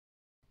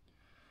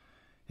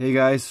Hey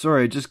guys,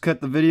 sorry, I just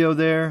cut the video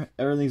there.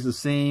 Everything's the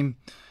same,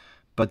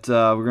 but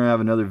we're gonna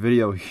have another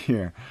video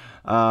here.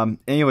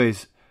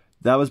 Anyways,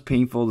 that was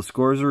painful. The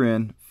scores are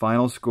in,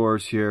 final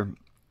scores here,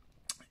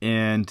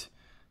 and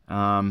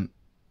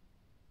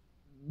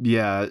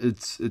yeah,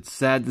 it's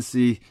sad to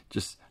see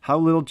just how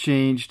little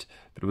changed,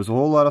 but it was a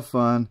whole lot of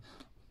fun.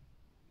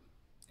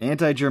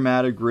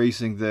 Anti-dramatic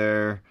racing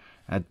there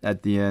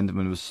at the end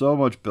when it was so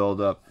much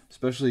build up,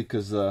 especially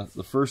because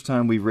the first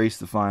time we raced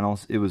the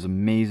finals, it was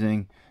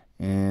amazing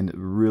and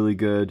really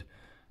good.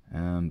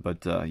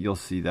 But you'll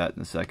see that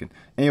in a second.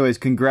 Anyways,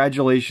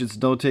 congratulations,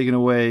 no taking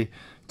away.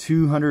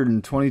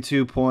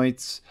 222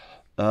 points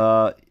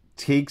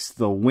takes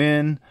the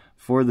win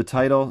for the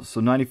title. So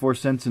 94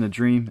 cents in a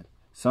dream.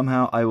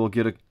 Somehow I will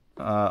get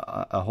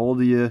a hold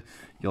of you.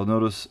 You'll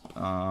notice.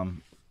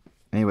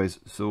 Anyways,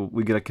 so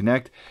we got to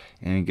connect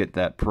and get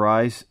that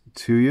prize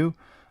to you.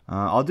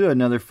 I'll do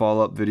another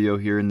follow-up video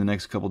here in the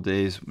next couple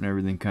days when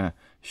everything kind of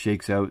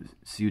shakes out.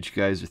 See what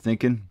you guys are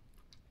thinking.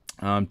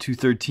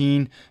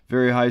 213,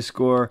 very high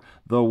score.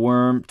 The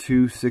Worm,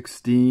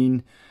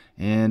 216.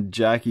 And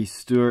Jackie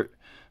Stewart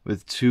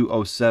with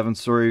 207.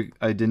 Sorry,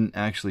 I didn't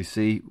actually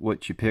see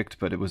what you picked,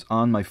 but it was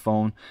on my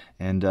phone,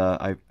 and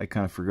I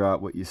kind of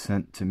forgot what you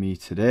sent to me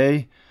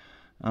today.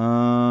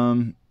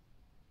 I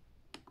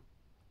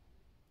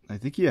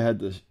think you had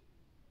the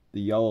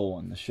yellow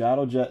one, the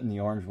Shadow Jet, and the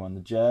orange one, the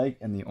Jag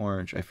and the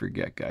orange. I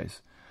forget,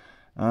 guys.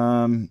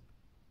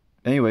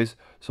 Anyways,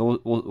 so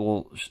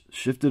we'll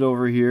shift it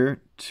over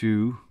here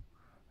to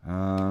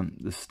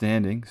the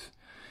standings.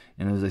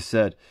 And as I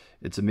said,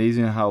 it's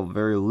amazing how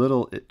very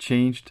little it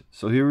changed.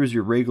 So here is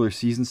your regular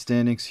season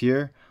standings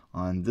here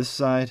on this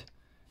side.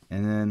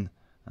 And then,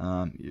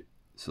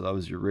 so that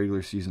was your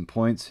regular season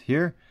points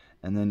here.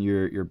 And then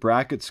your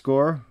bracket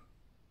score,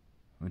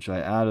 which I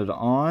added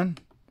on.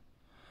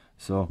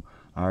 So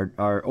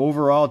our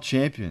overall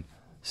champion,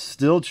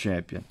 still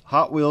champion,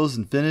 Hot Wheels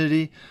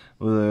Infinity,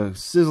 with a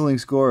sizzling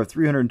score of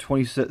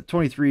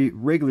 323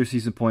 regular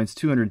season points,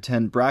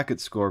 210 bracket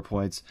score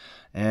points,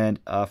 and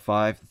a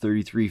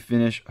 533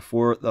 finish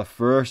for the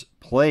first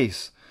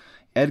place.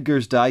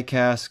 Edgar's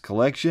Diecast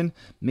Collection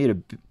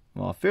made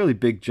a fairly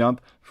big jump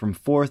from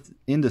 4th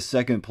into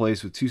 2nd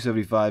place with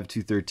 275,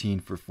 213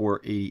 for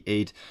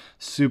 488.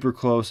 Super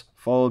close,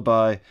 followed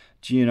by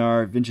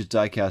GNR Vintage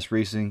Diecast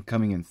Racing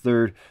coming in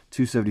 3rd,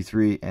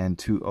 273 and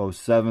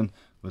 207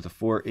 with a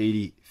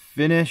 480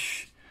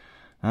 finish.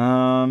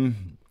 4th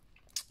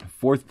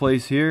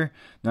place here,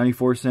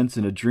 94 cents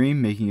in a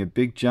dream, making a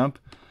big jump,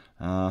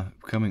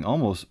 coming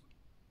almost,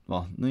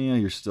 well, yeah,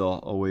 you're still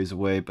a ways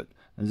away, but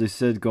as I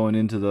said, going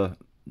into the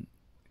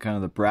kind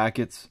of the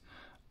brackets,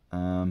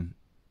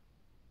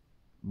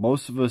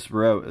 most of us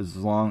were out as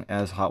long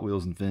as Hot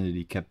Wheels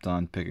Infinity kept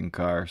on picking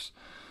cars.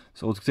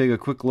 So let's take a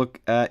quick look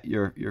at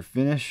your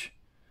finish.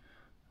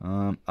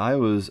 I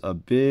was a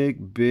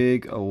big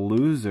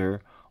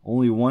loser,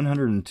 only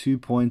 102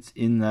 points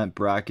in that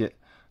bracket.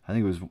 I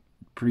think it was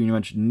pretty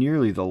much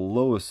nearly the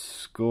lowest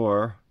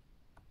score,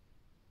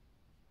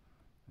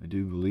 I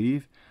do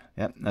believe.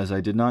 Yep, as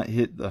I did not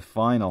hit the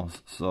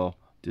finals, so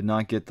did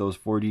not get those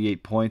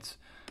 48 points,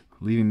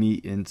 leaving me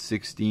in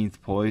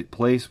 16th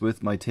place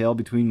with my tail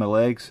between my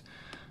legs.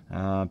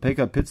 Pick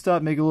up pit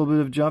stop, make a little bit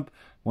of a jump.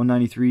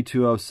 193,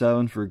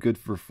 207 for good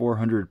for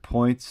 400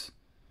 points.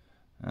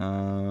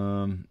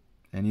 And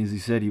as he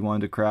said, he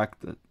wanted to crack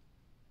the...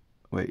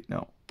 Wait,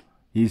 no.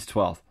 He's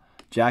 12th.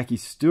 Jackie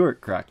Stewart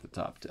cracked the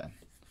top 10.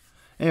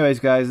 Anyways,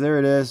 guys, there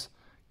it is.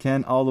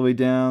 Ken all the way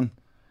down.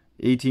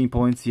 18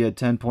 points. He had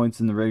 10 points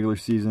in the regular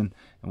season.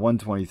 And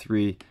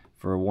 123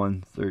 for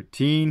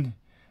 113.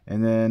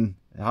 And then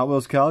Hot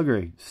Wheels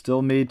Calgary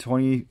still made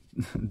 20th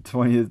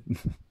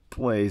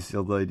place,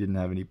 although he didn't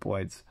have any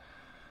points.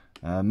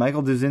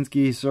 Michael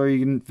Dzinski, sorry you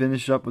didn't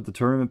finish up with the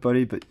tournament,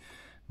 buddy, but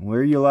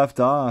where you left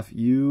off,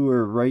 you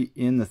were right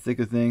in the thick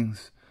of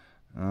things.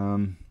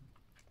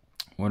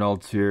 What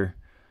else here?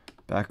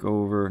 Back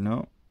over,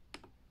 no,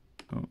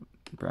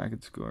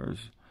 bracket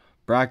scores,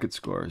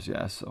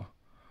 yeah, so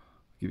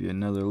give you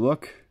another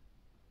look.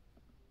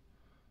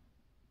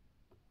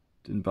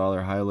 Didn't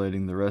bother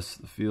highlighting the rest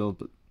of the field,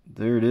 but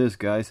there it is,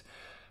 guys.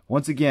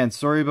 Once again,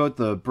 sorry about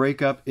the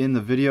breakup in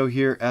the video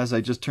here. As I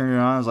just turned it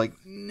on, I was like,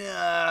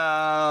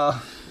 no.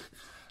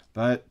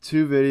 But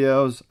 2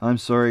 videos. I'm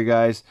sorry,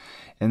 guys.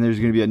 And there's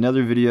going to be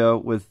another video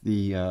with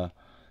the,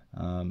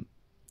 I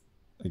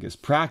guess,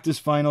 practice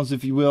finals,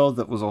 if you will.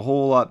 That was a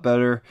whole lot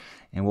better.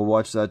 And we'll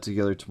watch that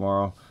together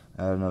tomorrow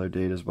at another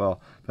date as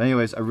well. But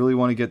anyways, I really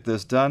want to get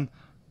this done,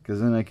 because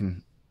then I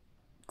can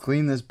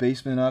clean this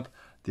basement up.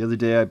 The other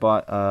day I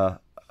bought a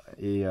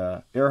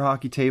air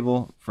hockey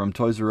table from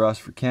Toys R Us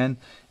for Ken,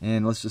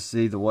 and let's just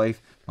say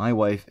my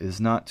wife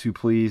is not too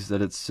pleased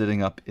that it's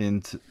sitting up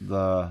into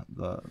the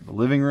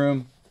living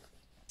room,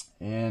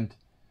 and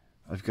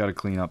I've got to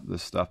clean up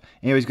this stuff.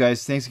 Anyways,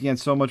 guys, thanks again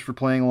so much for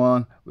playing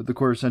along with the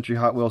Quarter Century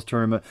Hot Wheels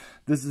tournament.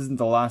 This isn't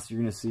the last you're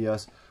going to see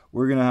us.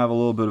 We're going to have a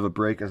little bit of a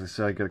break. As I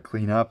said, I got to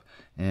clean up,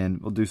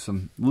 and we'll do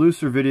some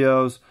looser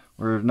videos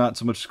or not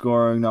so much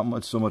scoring,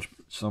 not so much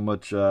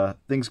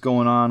things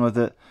going on with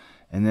it.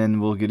 And then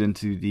we'll get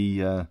into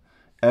the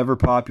ever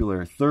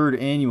popular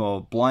 3rd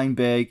annual Blind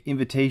Bag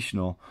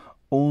Invitational,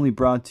 only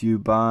brought to you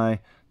by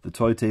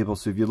TheToyTable.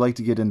 So if you'd like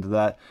to get into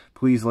that,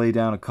 please lay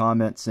down a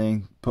comment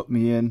saying put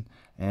me in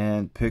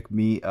and pick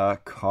me a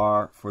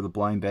car for the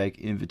Blind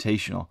Bag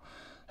Invitational.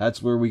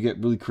 That's where we get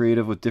really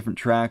creative with different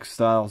track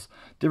styles,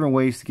 different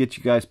ways to get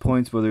you guys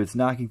points, whether it's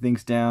knocking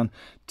things down,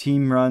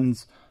 team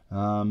runs,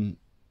 running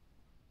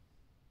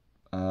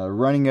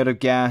out of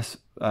gas,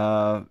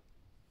 kind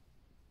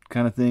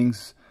of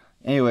things.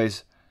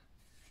 Anyways,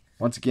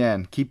 once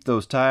again, keep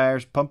those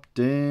tires pumped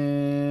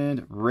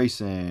and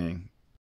racing.